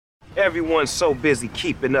Everyone's so busy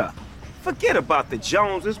keeping up. Forget about the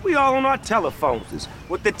Joneses, we all on our telephones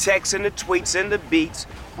with the texts and the tweets and the beats.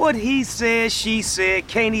 What he said, she said,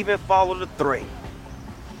 can't even follow the thread.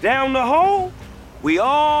 Down the hole, we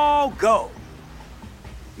all go.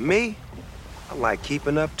 Me, I like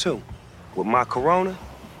keeping up too, with my Corona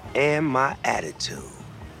and my attitude.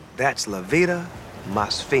 That's La Vida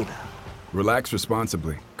Más Fina. Relax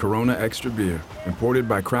responsibly. Corona Extra Beer, imported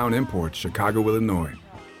by Crown Imports, Chicago, Illinois.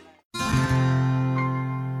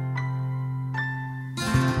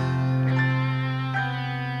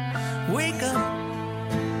 Wake up,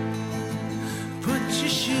 put your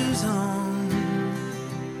shoes on,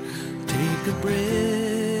 take a breath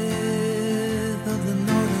of the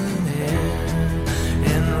northern air,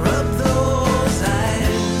 and rub those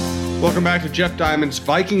eyes. Welcome back to Jeff Diamond's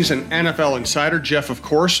Vikings and NFL Insider. Jeff, of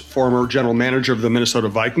course, former general manager of the Minnesota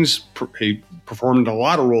Vikings. He performed in a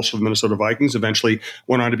lot of roles for the Minnesota Vikings, eventually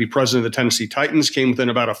went on to be president of the Tennessee Titans, came within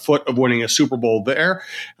about a foot of winning a Super Bowl there.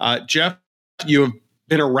 Jeff, you have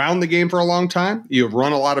been around the game for a long time. You have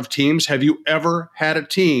run a lot of teams. Have you ever had a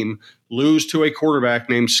team lose to a quarterback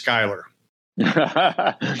named Skylar?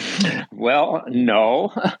 Well,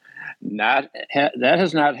 no, that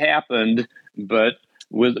has not happened. But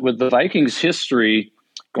with the Vikings' history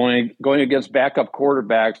going against backup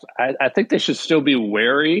quarterbacks, I think they should still be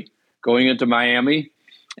wary going into Miami.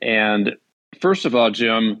 And first of all,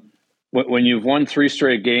 Jim, when you've won 3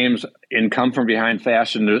 straight games in come from behind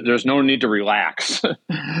fashion, there's no need to relax.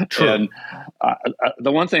 True. And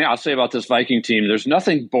the one thing I'll say about this Viking team, there's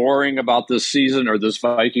nothing boring about this season or this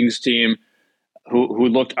Vikings team who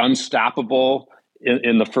looked unstoppable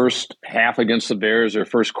in the first half against the Bears, or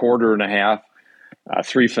first quarter and a half.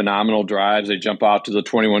 3 phenomenal drives. They jump out to the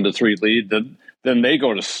 21-3 lead. Then they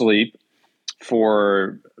go to sleep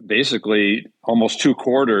for basically almost 2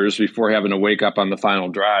 quarters before having to wake up on the final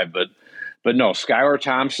drive. But no, Skylar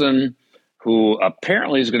Thompson, who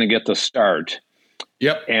apparently is going to get the start.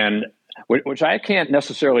 Yep. And which I can't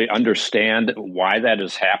necessarily understand why that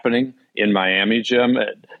is happening in Miami, Jim.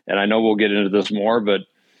 And I know we'll get into this more, but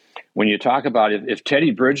when you talk about if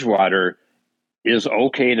Teddy Bridgewater is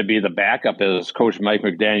okay to be the backup, as Coach Mike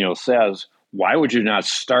McDaniel says, why would you not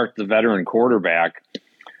start the veteran quarterback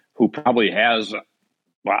who probably has,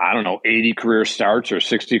 80 career starts or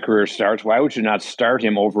 60 career starts? Why would you not start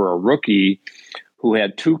him over a rookie who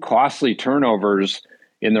had 2 costly turnovers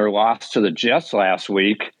in their loss to the Jets last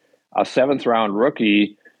week, a 7th-round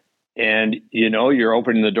rookie, and you're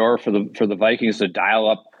opening the door for the Vikings to dial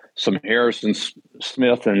up some Harrison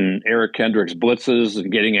Smith and Eric Kendricks blitzes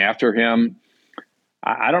and getting after him?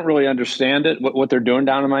 I don't really understand it, what they're doing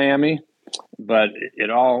down in Miami, but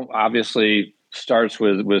it all obviously starts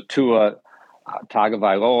with Tua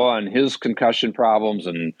Tagovailoa and his concussion problems,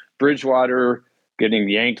 and Bridgewater getting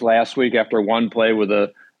yanked last week after one play with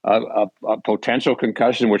a potential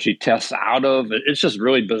concussion, which he tests out of. It's just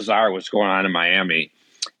really bizarre what's going on in Miami.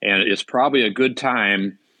 And it's probably a good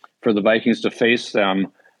time for the Vikings to face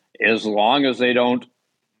them, as long as they don't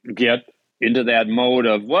get into that mode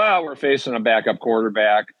of, well, we're facing a backup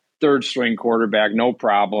quarterback, 3rd-string quarterback, no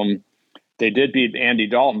problem. They did beat Andy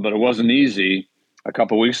Dalton, but it wasn't easy a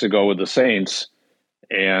couple weeks ago with the Saints.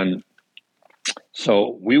 And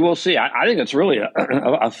so we will see. I think it's really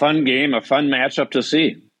a fun game, a fun matchup to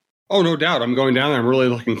see. Oh, no doubt. I'm going down there. I'm really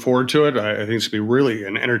looking forward to it. I think it's going to be really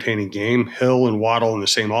an entertaining game. Hill and Waddle in the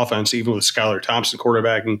same offense, even with Skylar Thompson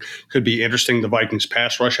quarterbacking, could be interesting. The Vikings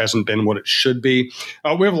pass rush hasn't been what it should be.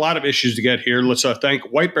 We have a lot of issues to get here. Let's thank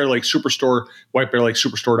White Bear Lake Superstore,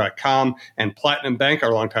 whitebearlakesuperstore.com, and Platinum Bank,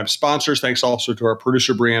 our longtime sponsors. Thanks also to our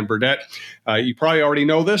producer, Brianne Burdett. You probably already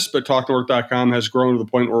know this, but TalkNorth.com has grown to the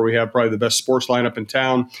point where we have probably the best sports lineup in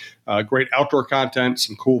town. Great outdoor content,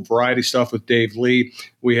 some cool variety stuff with Dave Lee.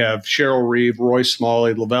 We have Cheryl Reeve, Roy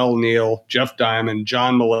Smalley, Lavelle Neal, Jeff Diamond,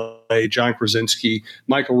 John Millay, John Krasinski,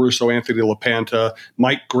 Michael Russo, Anthony LaPanta,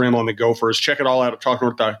 Mike Grimm on the Gophers. Check it all out at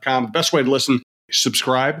TalkNorth.com. The best way to listen,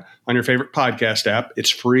 subscribe on your favorite podcast app.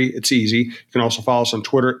 It's free. It's easy. You can also follow us on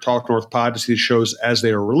Twitter at TalkNorthPod to see the shows as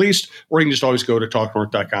they are released, or you can just always go to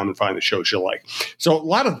TalkNorth.com and find the shows you like. So a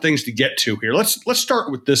lot of things to get to here. Let's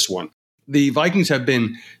start with this one. The Vikings have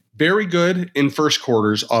been very good in first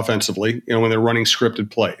quarters offensively, when they're running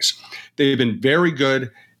scripted plays. They've been very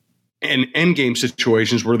good in endgame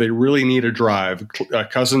situations where they really need a drive.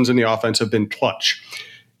 Cousins and the offense have been clutch.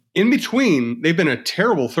 In between, they've been a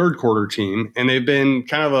terrible third quarter team, and they've been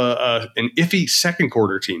kind of an iffy second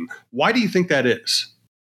quarter team. Why do you think that is?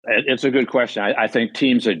 It's a good question. I think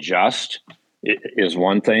teams adjust is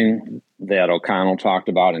one thing that O'Connell talked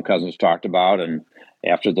about and Cousins talked about. And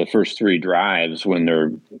after the first 3 drives, when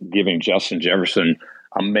they're giving Justin Jefferson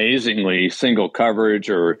amazingly single coverage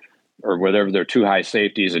or whatever, they're too high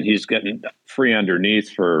safeties, and he's getting free underneath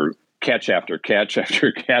for catch after catch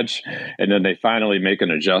after catch, and then they finally make an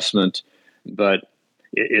adjustment. But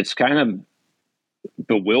it's kind of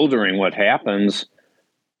bewildering what happens,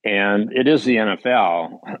 and it is the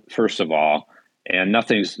NFL, first of all, and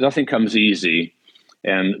nothing comes easy.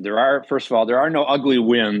 And there are no ugly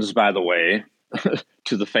wins, by the way,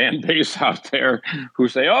 to the fan base out there who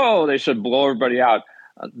say, oh, they should blow everybody out.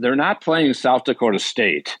 They're not playing South Dakota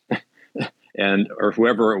State or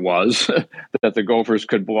whoever it was that the Gophers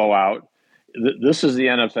could blow out. This is the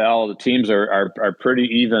NFL. The teams are pretty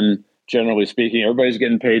even, generally speaking. Everybody's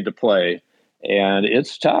getting paid to play, and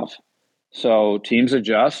it's tough. So teams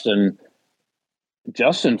adjust, and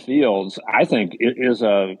Justin Fields, I think, is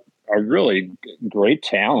a really great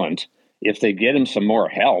talent if they get him some more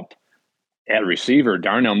help at receiver.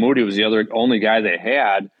 Darnell Mooney was the only guy they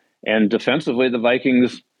had, and defensively, the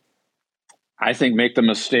Vikings, I think, make the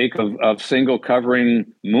mistake of single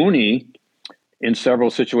covering Mooney in several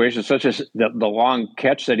situations, such as the long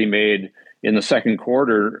catch that he made in the second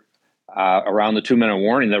quarter around the 2-minute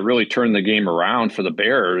warning that really turned the game around for the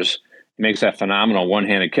Bears. He makes that phenomenal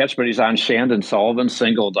one-handed catch, but he's on Shandon Sullivan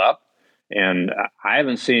singled up, and I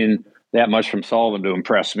haven't seen that much from Sullivan to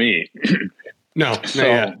impress me. No,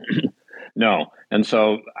 no. And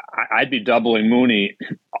so I'd be doubling Mooney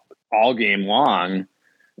all game long,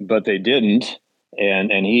 but they didn't,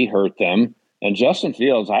 and he hurt them. And Justin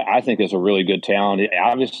Fields, I think, is a really good talent.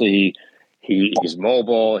 Obviously, he's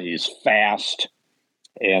mobile, he's fast,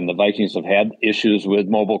 and the Vikings have had issues with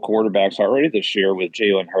mobile quarterbacks already this year with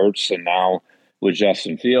Jalen Hurts and now with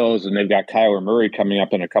Justin Fields, and they've got Kyler Murray coming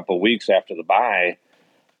up in a couple of weeks after the bye.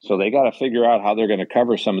 So they got to figure out how they're going to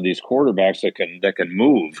cover some of these quarterbacks that can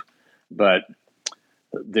move. But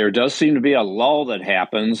there does seem to be a lull that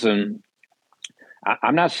happens, and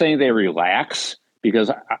I'm not saying they relax,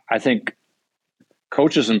 because I think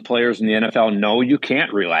coaches and players in the NFL know you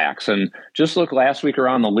can't relax. And just look last week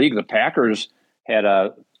around the league, the Packers had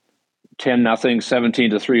a 10-0,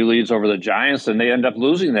 17-3 leads over the Giants, and they end up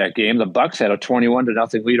losing that game. The Bucs had a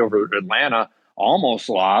 21-0 lead over Atlanta, almost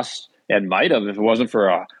lost, and might have if it wasn't for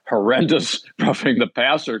a horrendous roughing the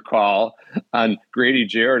passer call on Grady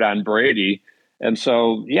Jarrett on Brady. And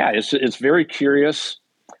so, yeah, it's very curious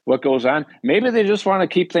what goes on. Maybe they just want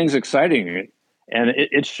to keep things exciting. And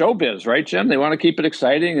it's showbiz, right, Jim? They want to keep it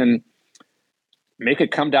exciting and make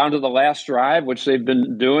it come down to the last drive, which they've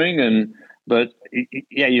been doing. But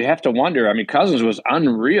yeah, you have to wonder. I mean, Cousins was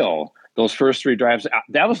unreal those first 3 drives.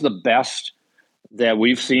 That was the best that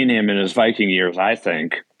we've seen him in his Viking years, I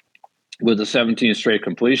think, with the 17 straight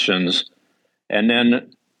completions. And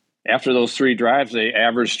then after those 3 drives, they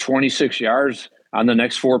averaged 26 yards on the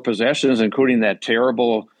next 4 possessions, including that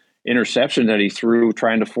terrible interception that he threw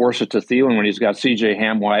trying to force it to Thielen when he's got C.J.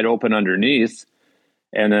 Ham wide open underneath.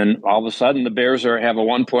 And then all of a sudden the Bears have a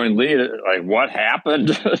 1-point lead. Like, what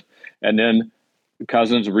happened? And then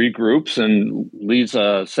Cousins regroups and leads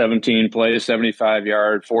a 17-play,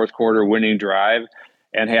 75-yard fourth quarter winning drive,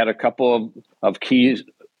 and had a couple of key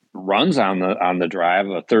runs on the drive,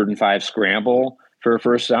 a 3rd and 5 scramble for a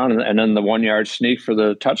first down, and then the 1-yard sneak for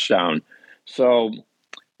the touchdown. So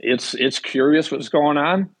it's curious what's going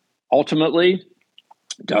on. Ultimately,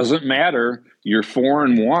 doesn't matter. You're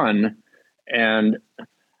 4-1, and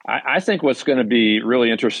I think what's going to be really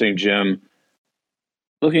interesting, Jim,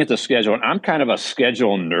 looking at the schedule, and I'm kind of a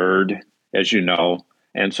schedule nerd, as you know,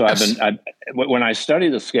 and so when I study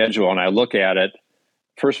the schedule and I look at it,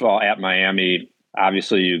 first of all, at Miami,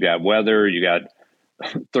 obviously you got weather, you got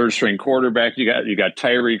 3rd-string quarterback, you got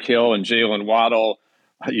Tyreek Hill and Jalen Waddle,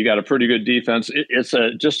 you got a pretty good defense. It's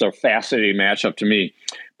just a fascinating matchup to me.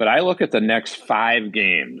 But I look at the next 5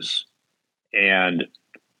 games, and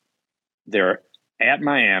they're at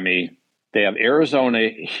Miami. They have Arizona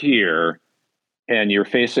here, and you're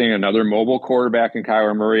facing another mobile quarterback in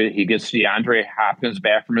Kyler Murray. He gets DeAndre Hopkins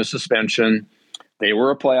back from his suspension. They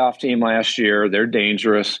were a playoff team last year. They're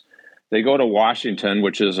dangerous. They go to Washington,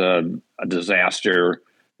 which is a disaster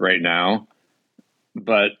right now.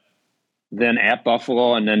 But then at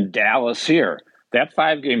Buffalo and then Dallas here. That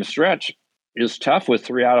 5-game stretch is tough with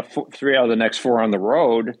 3 out of the next 4 on the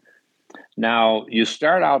road. Now, you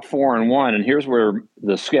start out 4-1, and here's where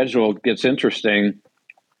the schedule gets interesting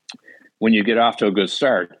when you get off to a good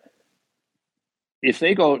start. If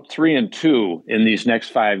they go 3-2 in these next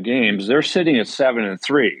 5 games, they're sitting at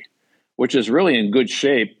 7-3, which is really in good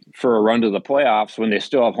shape for a run to the playoffs when they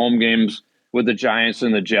still have home games with the Giants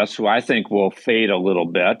and the Jets, who I think will fade a little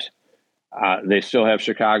bit. They still have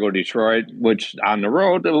Chicago, Detroit, which on the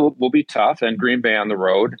road will be tough, and Green Bay on the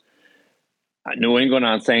road. New England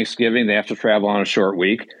on Thanksgiving, they have to travel on a short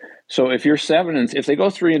week. So if you're if they go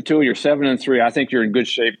 3-2, you're 7-3. I think you're in good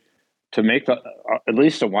shape to make at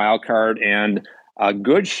least a wild card and a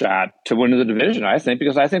good shot to win the division. I think,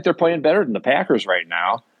 because I think they're playing better than the Packers right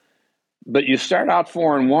now. But you start out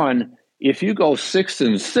 4-1. If you go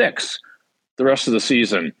 6-6 the rest of the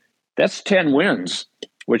season, that's 10 wins,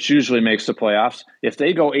 which usually makes the playoffs. If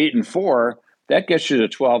they go 8-4, that gets you to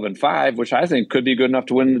 12-5, which I think could be good enough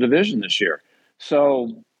to win the division this year.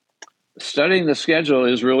 So studying the schedule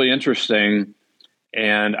is really interesting,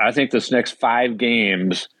 and I think this next 5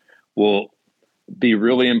 games will be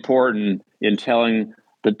really important in telling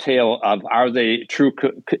the tale of, are they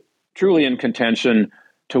truly in contention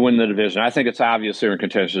to win the division? I think it's obvious they're in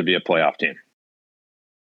contention to be a playoff team.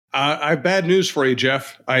 I have bad news for you,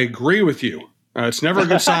 Jeff. I agree with you. It's never a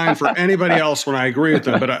good sign for anybody else when I agree with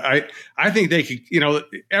them, but I think they could,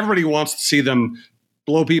 everybody wants to see them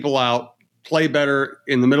blow people out, play better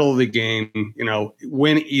in the middle of the game,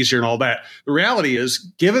 win easier and all that. The reality is,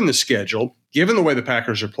 given the schedule, given the way the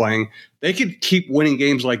Packers are playing, they could keep winning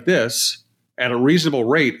games like this at a reasonable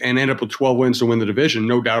rate and end up with 12 wins to win the division,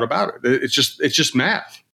 no doubt about it. It's just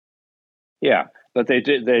math. Yeah, but they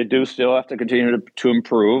do still have to continue to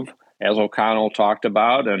improve, as O'Connell talked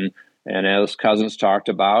about and as Cousins talked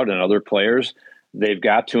about and other players. They've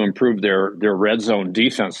got to improve their red zone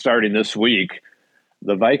defense starting this week.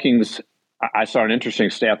 The Vikings, I saw an interesting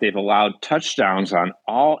stat. They've allowed touchdowns on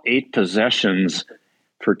all 8 possessions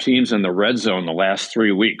for teams in the red zone the last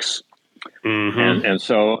 3 weeks. Mm-hmm. And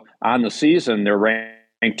so on the season, they're ranked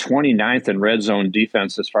 29th in red zone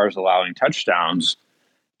defense as far as allowing touchdowns,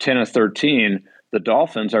 10 of 13. The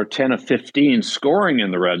Dolphins are 10 of 15 scoring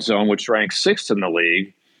in the red zone, which ranks 6th in the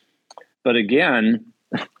league. But again,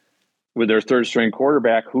 with their third-string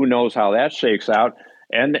quarterback, who knows how that shakes out.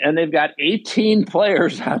 And they've got 18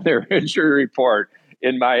 players on their injury report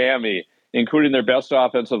in Miami, including their best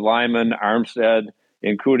offensive lineman, Armstead,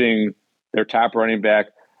 including their top running back,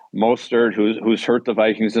 Mostert, who's hurt the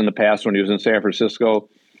Vikings in the past when he was in San Francisco,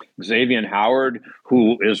 Xavier Howard,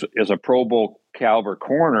 who is a Pro Bowl caliber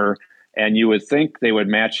corner, and you would think they would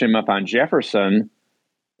match him up on Jefferson,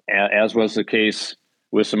 as was the case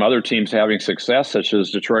with some other teams having success, such as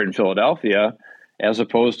Detroit and Philadelphia, as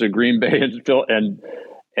opposed to Green Bay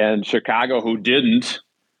and Chicago, who didn't,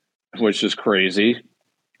 which is crazy.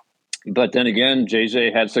 But then again,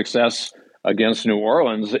 JJ had success against New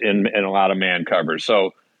Orleans in a lot of man coverage.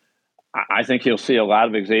 So I think you'll see a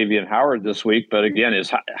lot of Xavier Howard this week. But again,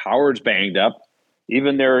 Howard's banged up.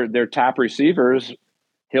 Even their top receivers,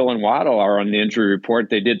 Hill and Waddle, are on the injury report.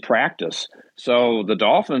 They did practice. So the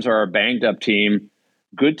Dolphins are a banged up team.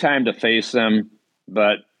 Good time to face them.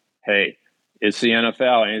 But hey, it's the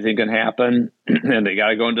NFL. Anything can happen. And they got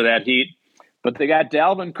to go into that heat. But they got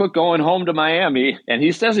Dalvin Cook going home to Miami, and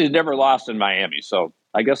he says he's never lost in Miami. So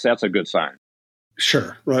I guess that's a good sign.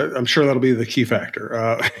 Sure. Right. I'm sure that'll be the key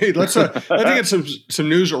factor. Hey, let's get some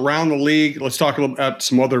news around the league. Let's talk about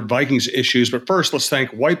some other Vikings issues. But first, let's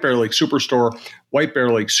thank White Bear Lake Superstore,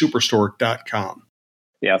 whitebearlakesuperstore.com.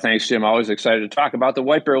 Yeah, thanks, Jim. Always excited to talk about the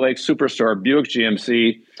White Bear Lake Superstore, Buick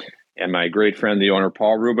GMC, and my great friend, the owner,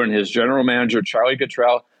 Paul Rubin, his general manager, Charlie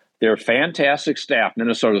Cottrell. They're fantastic staff.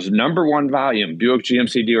 Minnesota's #1 volume Buick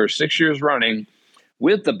GMC dealer, 6 years running,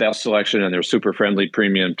 with the best selection and their super friendly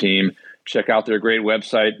premium team. Check out their great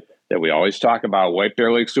website that we always talk about,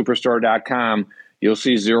 whitebearlakesuperstore.com. You'll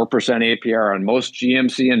see 0% APR on most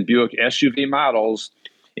GMC and Buick SUV models,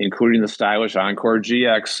 including the stylish Encore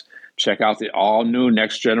GX. Check out the all-new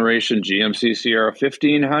next-generation GMC Sierra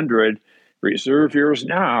 1500. Reserve yours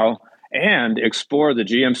now and explore the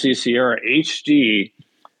GMC Sierra HD.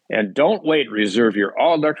 And don't wait, reserve your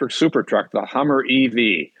all-electric super truck, the Hummer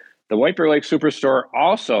EV. The White Bear Lake Superstore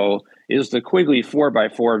also is the Quigley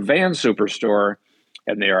 4x4 Van Superstore,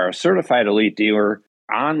 and they are a certified elite dealer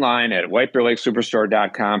online at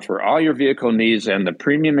whitebearlakesuperstore.com for all your vehicle needs and the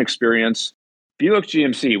premium experience. Buick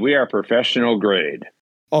GMC, we are professional grade.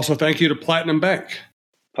 Also, thank you to Platinum Bank.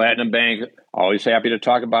 Platinum Bank, always happy to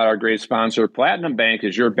talk about our great sponsor. Platinum Bank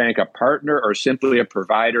is your bank, a partner, or simply a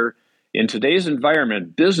provider. In today's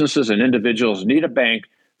environment, businesses and individuals need a bank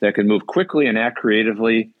that can move quickly and act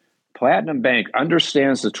creatively. Platinum Bank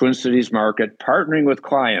understands the Twin Cities market, partnering with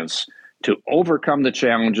clients to overcome the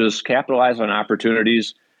challenges, capitalize on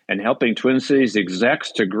opportunities, and helping Twin Cities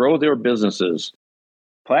execs to grow their businesses.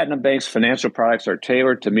 Platinum Bank's financial products are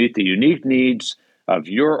tailored to meet the unique needs of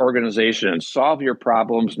your organization and solve your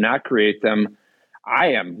problems, not create them.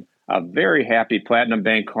 I am a very happy Platinum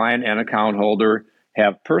Bank client and account holder,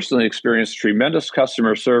 have personally experienced tremendous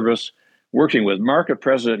customer service, working with Market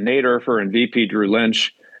President Nate Urfer and VP Drew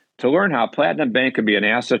Lynch To learn how Platinum Bank can be an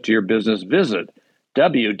asset to your business, visit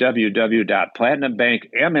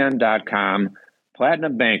www.platinumbankmn.com.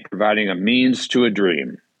 Platinum Bank, providing a means to a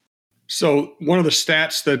dream. So one of the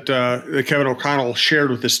stats that Kevin O'Connell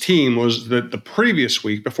shared with his team was that the previous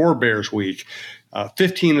week, before Bears week,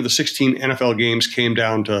 15 of the 16 NFL games came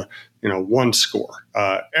down to one score.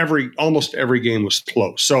 Almost every game was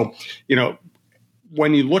close. So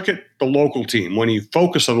when you look at the local team, when you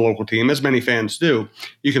focus on the local team, as many fans do,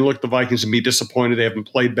 you can look at the Vikings and be disappointed they haven't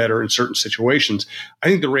played better in certain situations. I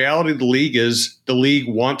think the reality of the league is the league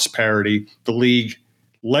wants parity. The league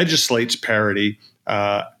legislates parity.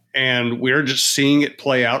 And we're just seeing it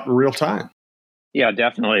play out in real time. Yeah,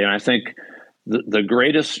 definitely. And I think the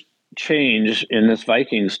greatest change in this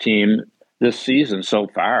Vikings team this season so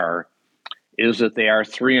far is that they are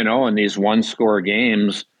 3-0 in these one-score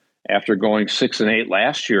games after going 6-8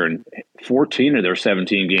 last year, and 14 of their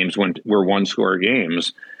 17 games were one-score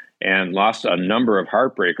games, and lost a number of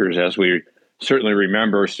heartbreakers, as we certainly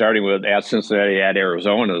remember, starting with at Cincinnati, at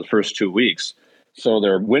Arizona, the first 2 weeks. So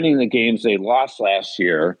they're winning the games they lost last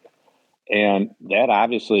year, and that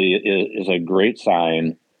obviously is a great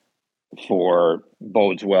sign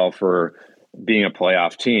bodes well for being a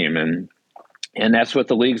playoff team. And that's what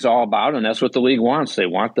the league's all about, and that's what the league wants. They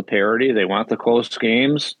want the parity. They want the close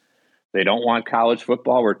games. They don't want college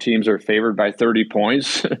football where teams are favored by 30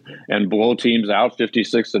 points and blow teams out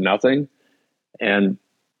 56-0. And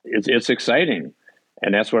it's exciting.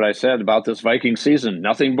 And that's what I said about this Viking season.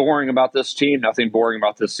 Nothing boring about this team, nothing boring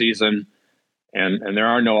about this season. And there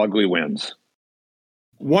are no ugly wins.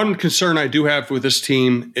 One concern I do have with this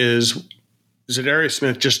team is Zadarius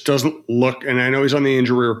Smith just doesn't look, and I know he's on the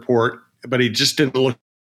injury report, but he just didn't look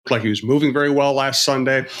like he was moving very well last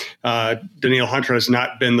Sunday. Danielle Hunter has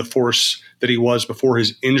not been the force that he was before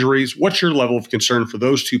his injuries. What's your level of concern for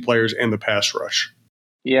those two players and the pass rush?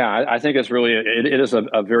 Yeah, I think it's really it is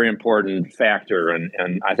a very important factor, and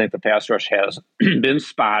I think the pass rush has been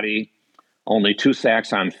spotty. Only 2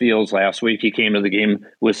 sacks on Fields last week. He came to the game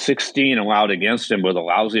with 16 allowed against him with a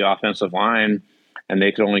lousy offensive line, and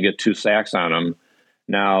they could only get 2 sacks on him.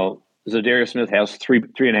 Now, Zadarius Smith has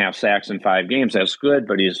 3.5 sacks in 5 games. That's good,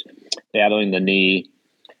 but he's battling the knee,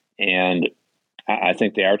 and I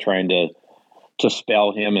think they are trying to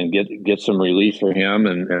spell him and get some relief for him,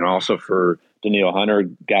 and also for Danielle Hunter.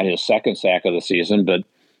 Got his 2nd sack of the season, but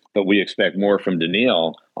we expect more from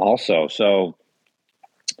Danielle also. So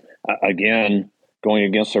again, going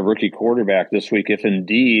against a rookie quarterback this week, if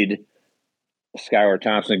indeed Skylar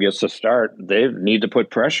Thompson gets the start, they need to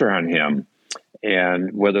put pressure on him.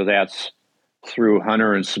 And whether that's through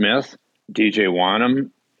Hunter and Smith, DJ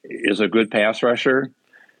Wanham is a good pass rusher.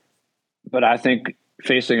 But I think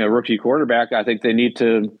facing a rookie quarterback, I think they need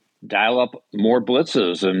to dial up more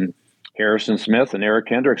blitzes, and Harrison Smith and Eric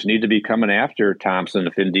Kendricks need to be coming after Thompson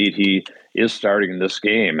if indeed he is starting this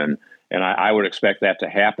game. And I would expect that to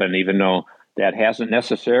happen, even though that hasn't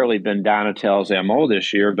necessarily been Donatell's MO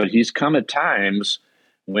this year, but he's come at times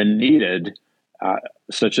when needed,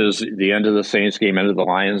 such as the end of the Saints game, end of the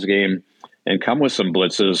Lions game, and come with some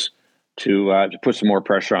blitzes to put some more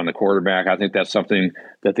pressure on the quarterback. I think that's something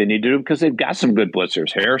that they need to do because they've got some good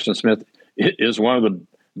blitzers. Harrison Smith is one of the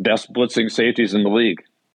best blitzing safeties in the league.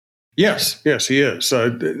 Yes, he is.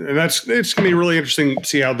 And it's going to be really interesting to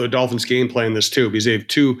see how the Dolphins game plan this too, because they have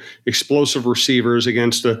 2 explosive receivers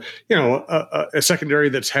against a secondary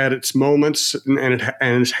that's had its moments and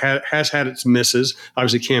has had its misses.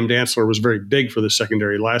 Obviously, Cam Dantzler was very big for the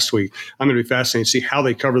secondary last week. I'm going to be fascinated to see how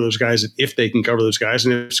they cover those guys, and if they can cover those guys,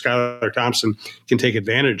 and if Skylar Thompson can take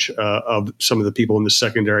advantage of some of the people in the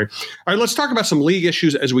secondary. All right, let's talk about some league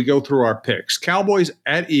issues as we go through our picks. Cowboys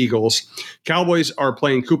at Eagles. Cowboys are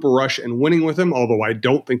playing Cooper Rush and winning with him, although I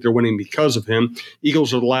don't think they're winning because of him.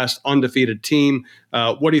 Eagles are the last undefeated team.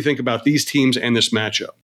 What do you think about these teams and this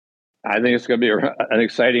matchup? I think it's going to be an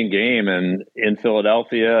exciting game. And in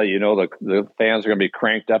Philadelphia, the fans are going to be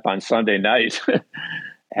cranked up on Sunday night.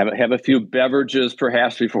 have a few beverages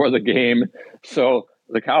perhaps before the game. So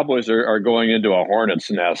the Cowboys are going into a hornet's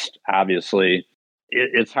nest, obviously.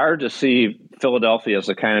 It's hard to see Philadelphia as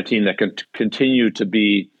the kind of team that can continue to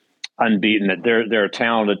be unbeaten. They're a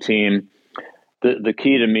talented team. The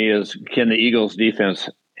key to me is, can the Eagles defense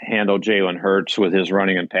handle Jalen Hurts with his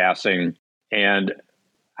running and passing? And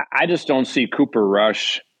I just don't see Cooper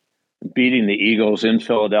Rush beating the Eagles in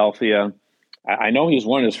Philadelphia. I know he's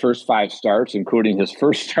won his first 5 starts, including his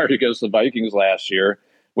first start against the Vikings last year,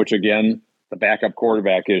 which again, the backup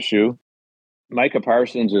quarterback issue. Micah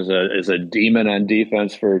Parsons is a demon on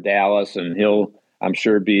defense for Dallas, and he'll, I'm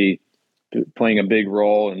sure, be playing a big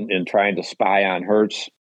role in trying to spy on Hurts.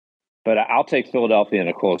 But I'll take Philadelphia in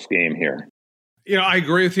a close game here. I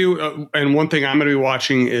agree with you. And one thing I'm going to be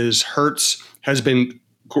watching is Hurts has been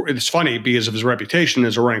 – it's funny because of his reputation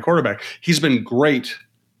as a running quarterback. He's been great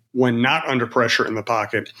when not under pressure in the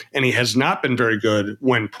pocket, and he has not been very good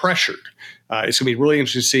when pressured. It's going to be really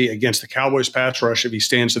interesting to see against the Cowboys pass rush if he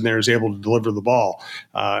stands in there and is able to deliver the ball.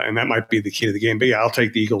 And that might be the key to the game. But, yeah, I'll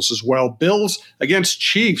take the Eagles as well. Bills against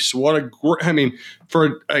Chiefs.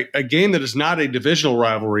 For a game that is not a divisional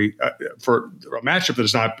rivalry, for a matchup that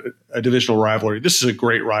is not a divisional rivalry, this is a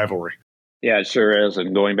great rivalry. Yeah, it sure is.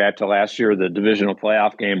 And going back to last year, the divisional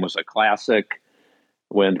playoff game was a classic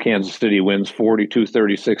when Kansas City wins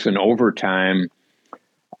 42-36 in overtime.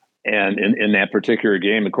 And in that particular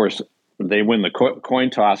game, of course, they win the coin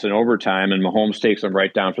toss in overtime, and Mahomes takes them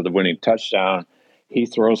right down for the winning touchdown. He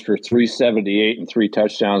throws for 378 and 3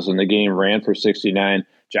 touchdowns in the game, ran for 69.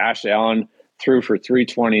 Josh Allen threw for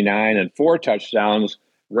 329 and 4 touchdowns,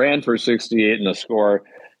 ran for 68 in the score.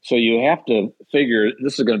 So you have to figure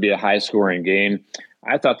this is going to be a high-scoring game.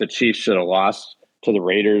 I thought the Chiefs should have lost to the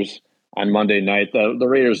Raiders on Monday night. The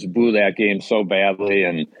Raiders blew that game so badly,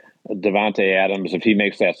 and Davante Adams, if he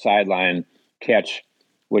makes that sideline catch,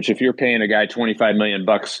 which if you're paying a guy $25 million,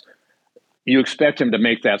 you expect him to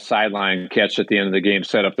make that sideline catch at the end of the game,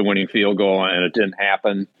 set up the winning field goal, and it didn't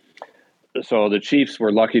happen. So the Chiefs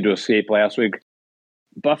were lucky to escape last week.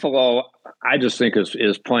 Buffalo, I just think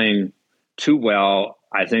is playing too well.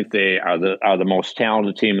 I think they are the most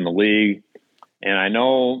talented team in the league. And I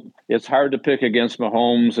know it's hard to pick against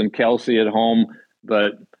Mahomes and Kelsey at home,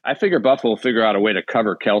 but I figure Buffalo will figure out a way to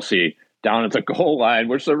cover Kelsey down at the goal line,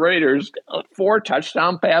 which the Raiders, 4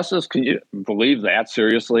 touchdown passes. Can you believe that,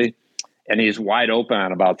 seriously? And he's wide open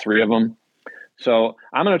on about 3 of them. So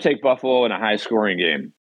I'm going to take Buffalo in a high-scoring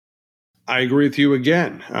game. I agree with you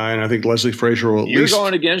again. And I think Leslie Frazier will at least – You're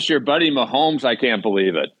going against your buddy Mahomes. I can't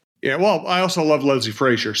believe it. Yeah, well, I also love Leslie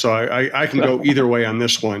Frazier, so I can go either way on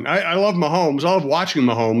this one. I love Mahomes. I love watching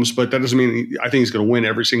Mahomes, but that doesn't mean I think he's going to win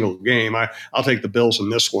every single game. I'll take the Bills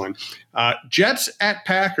in this one. Jets at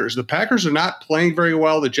Packers. The Packers are not playing very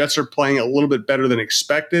well. The Jets are playing a little bit better than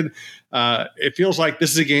expected. It feels like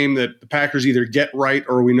this is a game that the Packers either get right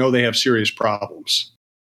or we know they have serious problems.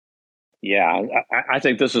 Yeah, I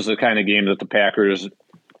think this is the kind of game that the Packers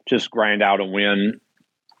just grind out and win.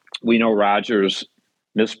 We know Rodgers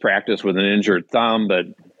missed practice with an injured thumb, but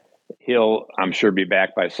he'll, I'm sure, be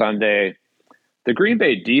back by Sunday. The Green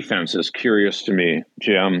Bay defense is curious to me,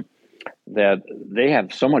 Jim, that they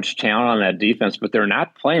have so much talent on that defense, but they're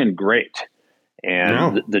not playing great.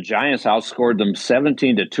 And the Giants outscored them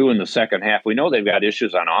 17-2 in the second half. We know they've got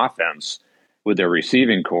issues on offense with their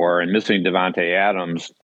receiving core and missing Davante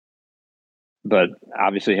Adams, but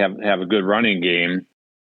obviously have a good running game.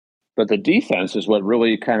 But the defense is what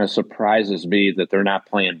really kind of surprises me, that they're not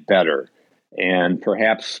playing better. And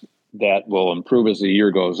perhaps that will improve as the year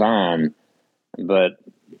goes on. But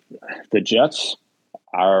the Jets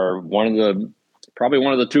are probably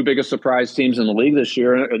one of the 2 biggest surprise teams in the league this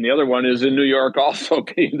year. And the other one is in New York also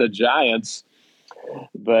beating the Giants.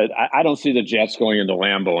 But I don't see the Jets going into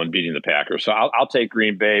Lambeau and beating the Packers. So I'll take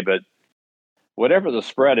Green Bay. But whatever the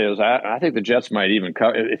spread is, I think the Jets might even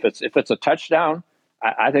cover. If it's a touchdown,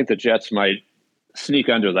 I think the Jets might sneak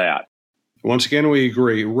under that. Once again, we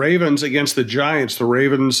agree. Ravens against the Giants. The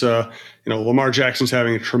Ravens, Lamar Jackson's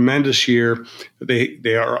having a tremendous year.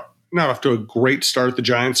 They are not off to a great start. The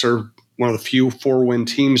Giants are one of the few 4-win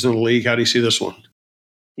teams in the league. How do you see this one?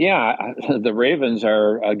 Yeah, the Ravens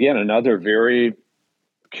are, again, another very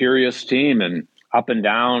curious team, and up and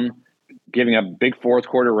down, giving up big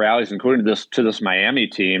fourth-quarter rallies, including this Miami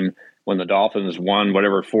team when the Dolphins won,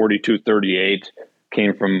 42-38.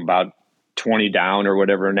 Came from about 20 down or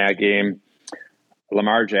whatever in that game.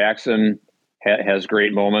 Lamar Jackson has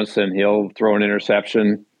great moments, and he'll throw an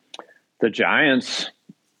interception. The Giants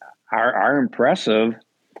are impressive,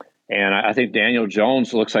 and I think Daniel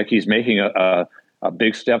Jones looks like he's making a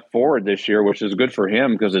big step forward this year, which is good for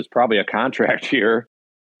him because it's probably a contract year.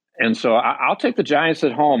 And so I'll take the Giants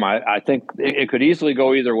at home. I think it could easily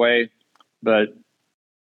go either way, but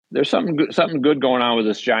there's something good going on with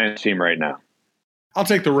this Giants team right now. I'll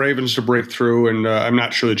take the Ravens to break through, and I'm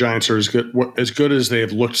not sure the Giants are as good as they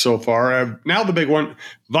have looked so far. Now the big one,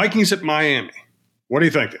 Vikings at Miami. What are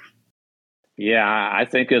you thinking? Yeah, I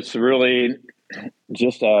think it's really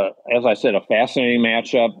just, as I said, a fascinating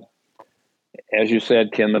matchup. As you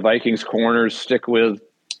said, can the Vikings corners stick with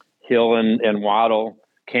Hill and Waddle?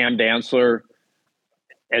 Cam Dantzler,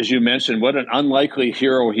 as you mentioned, what an unlikely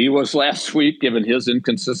hero he was last week, given his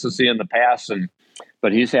inconsistency in the past,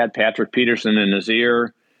 but he's had Patrick Peterson in his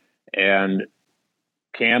ear, and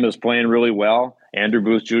Cam is playing really well. Andrew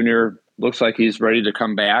Booth Jr. looks like he's ready to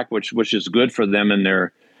come back, which is good for them in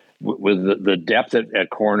their with the depth at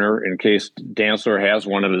corner in case Dantzler has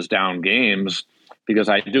one of his down games. Because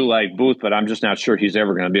I do like Booth, but I'm just not sure he's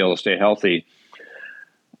ever going to be able to stay healthy.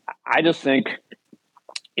 I just think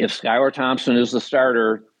if Skylar Thompson is the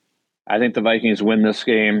starter, I think the Vikings win this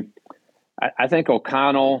game. I think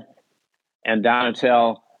O'Connell and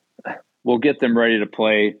Donatel will get them ready to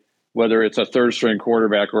play, whether it's a third-string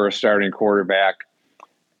quarterback or a starting quarterback.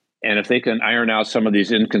 And if they can iron out some of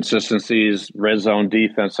these inconsistencies, red zone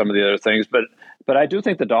defense, some of the other things. But I do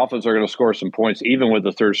think the Dolphins are going to score some points, even with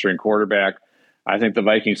the third-string quarterback. I think the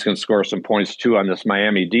Vikings can score some points, too, on this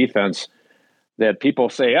Miami defense that people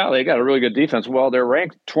say, oh, they got a really good defense. Well, they're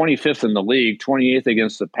ranked 25th in the league, 28th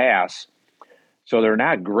against the pass. So they're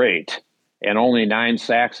not great, and only 9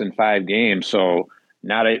 sacks in 5 games. So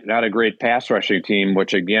not a great pass rushing team,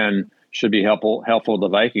 which, again, should be helpful to the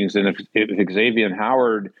Vikings. And if Xavier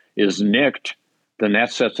Howard is nicked, then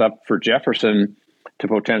that sets up for Jefferson to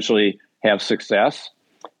potentially have success.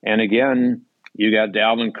 And, again, you got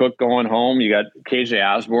Dalvin Cook going home. You got KJ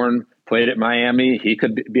Osborne played at Miami. He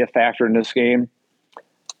could be a factor in this game.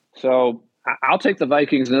 So I'll take the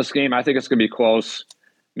Vikings in this game. I think it's going to be close.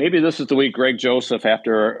 Maybe this is the week Greg Joseph,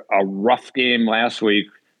 after a rough game last week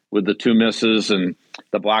with the 2 misses and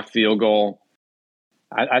the blocked field goal,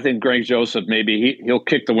 I think Greg Joseph, maybe he'll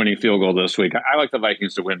kick the winning field goal this week. I like the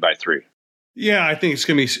Vikings to win by 3. Yeah, I think it's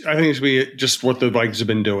gonna be just what the Vikings have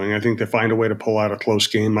been doing. I think they find a way to pull out a close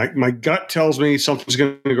game. My gut tells me something's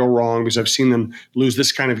going to go wrong because I've seen them lose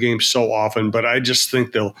this kind of game so often. But I just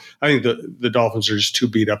think the Dolphins are just too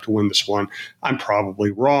beat up to win this one. I'm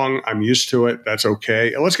probably wrong. I'm used to it. That's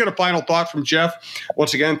okay. And let's get a final thought from Jeff.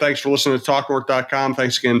 Once again, thanks for listening to TalkNorth.com.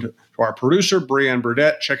 Thanks again to our producer, Brianne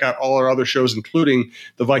Burdett. Check out all our other shows, including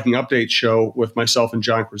the Viking Update Show with myself and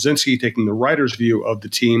John Krasinski, taking the writer's view of the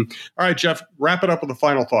team. All right, Jeff, wrap it up with a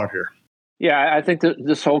final thought here. Yeah, I think that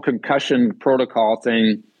this whole concussion protocol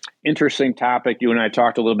thing, interesting topic. You and I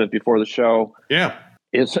talked a little bit before the show. Yeah.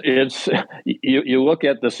 It's you look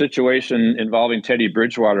at the situation involving Teddy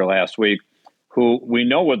Bridgewater last week, who we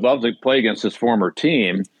know would love to play against his former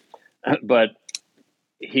team, but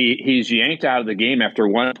he's yanked out of the game after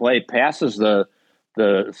one play, passes the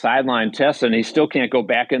sideline test, and he still can't go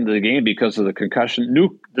back into the game because of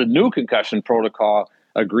the new concussion protocol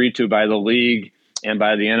agreed to by the league and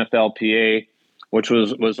by the NFLPA, which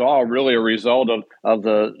was all really a result of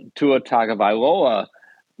the Tua Tagovailoa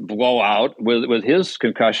blowout with his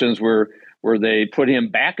concussions, where they put him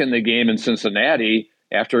back in the game in Cincinnati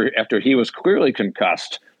after he was clearly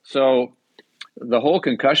concussed. So the whole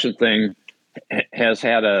concussion thing has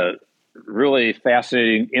had a really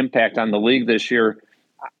fascinating impact on the league this year.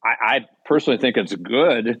 I personally think it's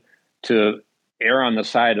good to err on the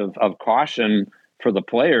side of caution for the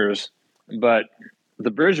players, but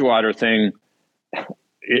the Bridgewater thing,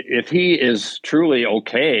 if he is truly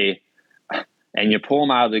okay and you pull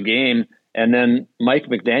him out of the game and then Mike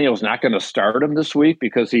McDaniel's not going to start him this week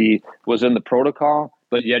because he was in the protocol,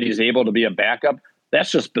 but yet he's able to be a backup,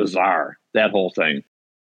 that's just bizarre, that whole thing.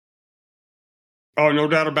 Oh, no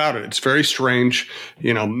doubt about it. It's very strange.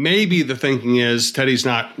 Maybe the thinking is Teddy's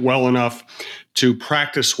not well enough to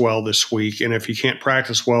practice well this week. And if he can't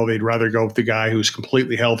practice well, they'd rather go with the guy who's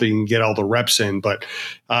completely healthy and get all the reps in. But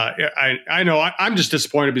I know I'm just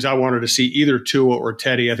disappointed because I wanted to see either Tua or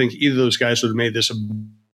Teddy. I think either of those guys would have made this a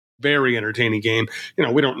very entertaining game.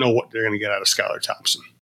 We don't know what they're going to get out of Skylar Thompson.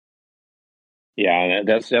 Yeah,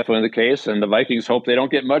 that's definitely the case, and the Vikings hope they don't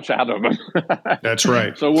get much out of them. That's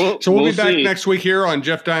right. So we'll be back see. Next week here on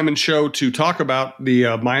Jeff Diamond Show to talk about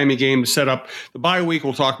the Miami game to set up the bye week.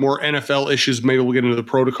 We'll talk more NFL issues. Maybe we'll get into the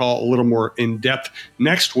protocol a little more in depth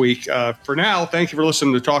next week. For now, thank you for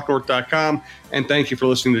listening to TalkNorth.com, and thank you for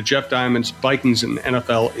listening to Jeff Diamond's Vikings and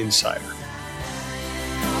NFL Insider.